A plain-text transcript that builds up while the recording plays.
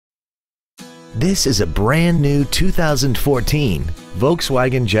This is a brand new 2014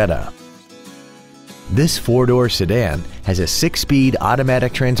 Volkswagen Jetta. This four-door sedan has a 6-speed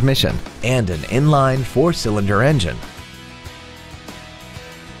automatic transmission and an inline 4-cylinder engine.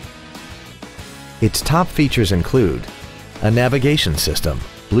 Its top features include a navigation system,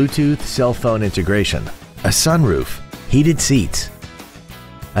 Bluetooth cell phone integration, a sunroof, heated seats,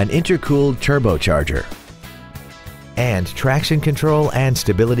 an intercooled turbocharger, and traction control and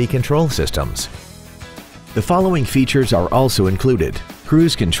stability control systems. The following features are also included: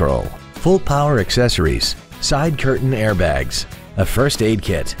 cruise control, full power accessories, side curtain airbags, a first aid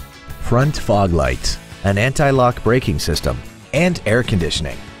kit, front fog lights, an anti-lock braking system, and air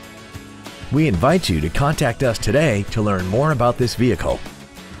conditioning. We invite you to contact us today to learn more about this vehicle.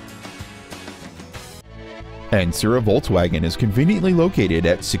 Ancira Volkswagen is conveniently located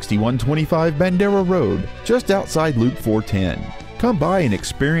at 6125 Bandera Road, just outside Loop 410. Come by and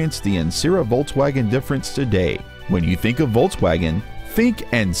experience the Ancira Volkswagen difference today. When you think of Volkswagen, think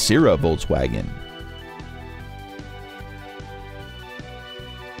Ancira Volkswagen.